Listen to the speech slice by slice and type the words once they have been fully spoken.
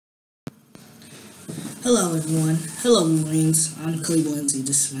Hello everyone. Hello Wolverines. I'm Lindsey.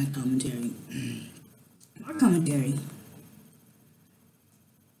 This is my commentary. My commentary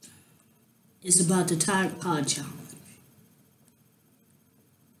is about the Tide Pod Challenge.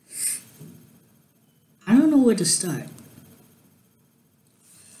 I don't know where to start.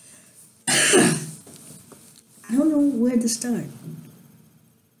 I don't know where to start.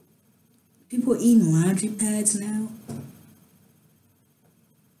 People are eating laundry pads now.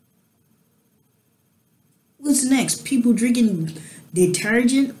 What's next? People drinking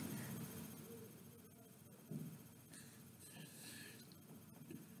detergent?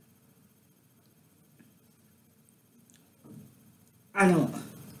 I don't.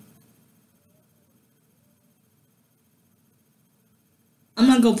 I'm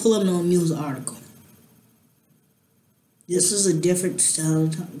not gonna pull up no news article. This is a different style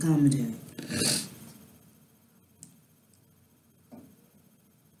of commentary.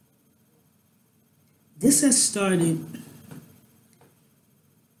 This has started.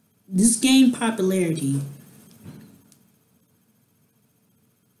 This gained popularity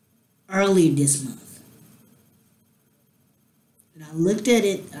earlier this month. And I looked at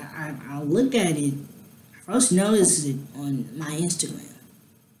it. I looked at it. I first noticed it on my Instagram.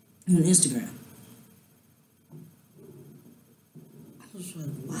 On Instagram. I was like,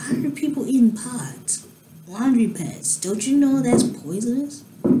 why are people eating pods? Laundry pads. Don't you know that's poisonous?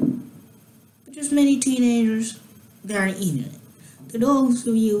 But there's many teenagers that are eating it. To those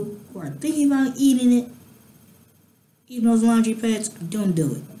of you who are thinking about eating those laundry pads, don't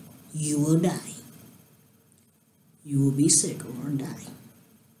do it. You will die. You will be sick or die.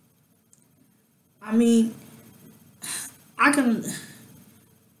 I mean, I can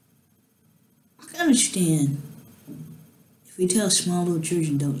understand if we tell small little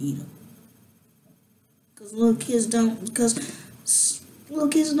children don't eat them. Because little kids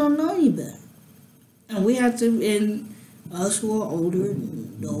don't know any better. And we have to, and us who are older,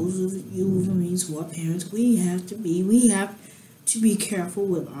 those of you Wolverines who are parents, we have to be careful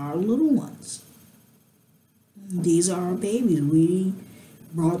with our little ones. These are our babies. We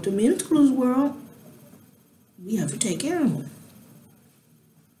brought them into this world. We have to take care of them.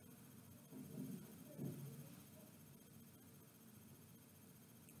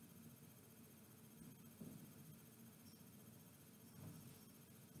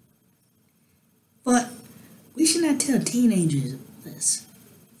 But we should not tell teenagers this.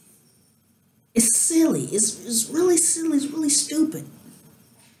 It's silly. It's really silly. It's really stupid.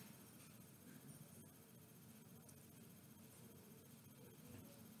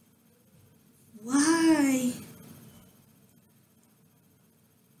 Why?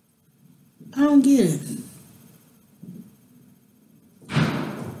 I don't get it.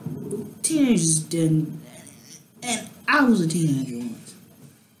 Teenagers didn't, and I was a teenager once,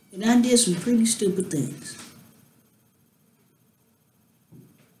 and I did some pretty stupid things.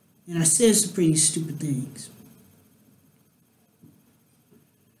 And I said some pretty stupid things.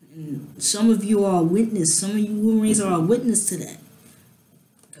 And some of you are a witness. Some of you Wolverines are a witness to that.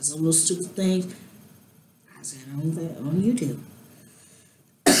 Because of those stupid things I said on YouTube.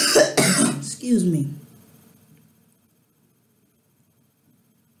 Excuse me.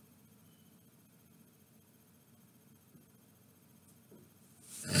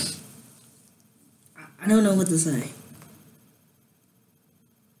 I don't know what to say.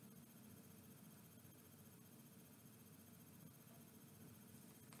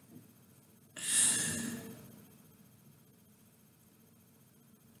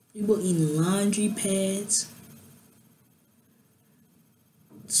 People eating laundry pads.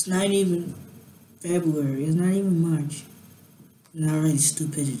 It's not even February. It's not even March. And already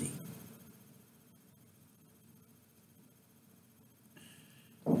stupidity.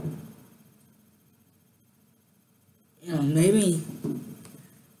 You know,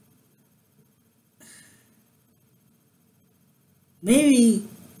 maybe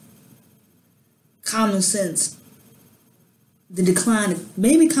common sense. The decline of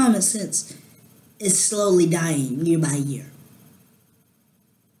maybe common sense is slowly dying year by year.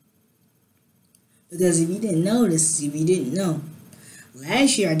 Because if you didn't know,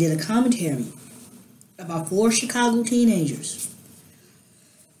 last year I did a commentary about 4 Chicago teenagers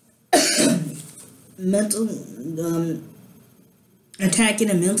attacking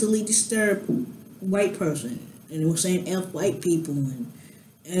a mentally disturbed white person, and it was saying F white people and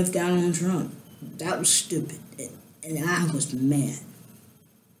F Donald Trump. That was stupid. And I was mad.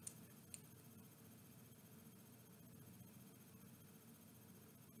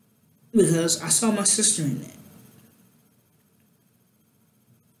 Because I saw my sister in that.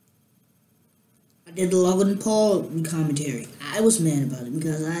 I did the Logan Paul commentary. I was mad about it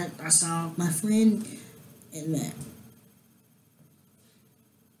because I saw my friend And man,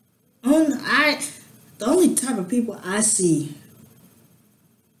 the only type of people I see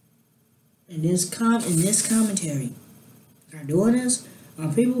in this commentary are doing this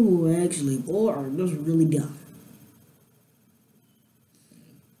are people who are actually bored or just really dumb.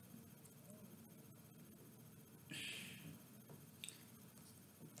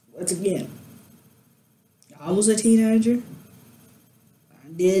 Once again, I was a teenager. I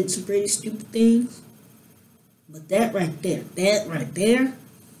did some pretty stupid things. But that right there,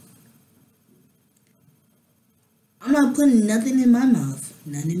 I'm not putting nothing in my mouth,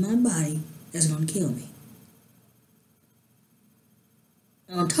 nothing in my body that's gonna kill me.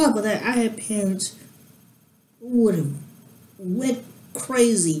 And on top of that, I had parents who would have went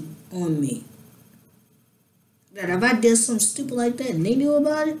crazy on me. That if I did something stupid like that and they knew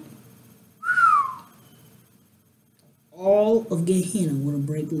about it, all of Gehenna would have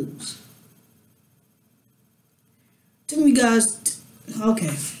break loose. Tell me, guys.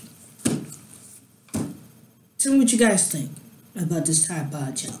 Okay. Tell me what you guys think about this Tide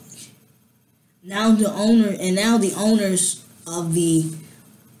Pod challenge. Now the owners of the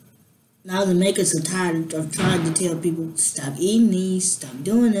makers of Tide are trying to tell people stop eating these, stop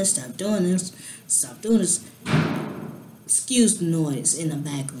doing this, stop doing this, stop doing this. Excuse the noise in the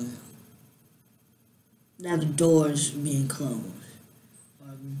background. Now the doors being closed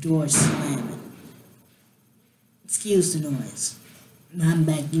or the doors slamming. Excuse the noise. I'm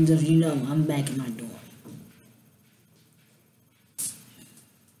back. I'm back in my door.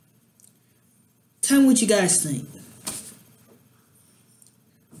 Tell me what you guys think.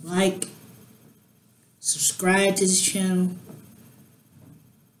 Like, subscribe to this channel,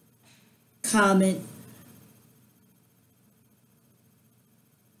 comment,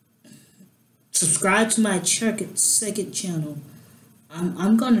 subscribe to my second channel.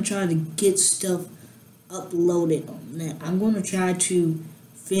 I'm gonna try to get stuff uploaded on that. I'm gonna try to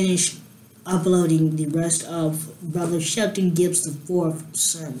finish uploading the rest of Brother Shelton Gibbs IV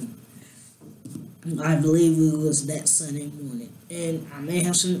sermon. I believe it was that Sunday morning. And I may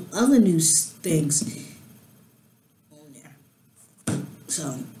have some other new things on there.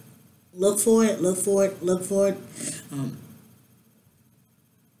 So, look for it.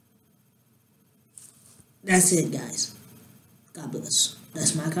 That's it, guys. God bless.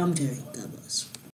 That's my commentary. God bless.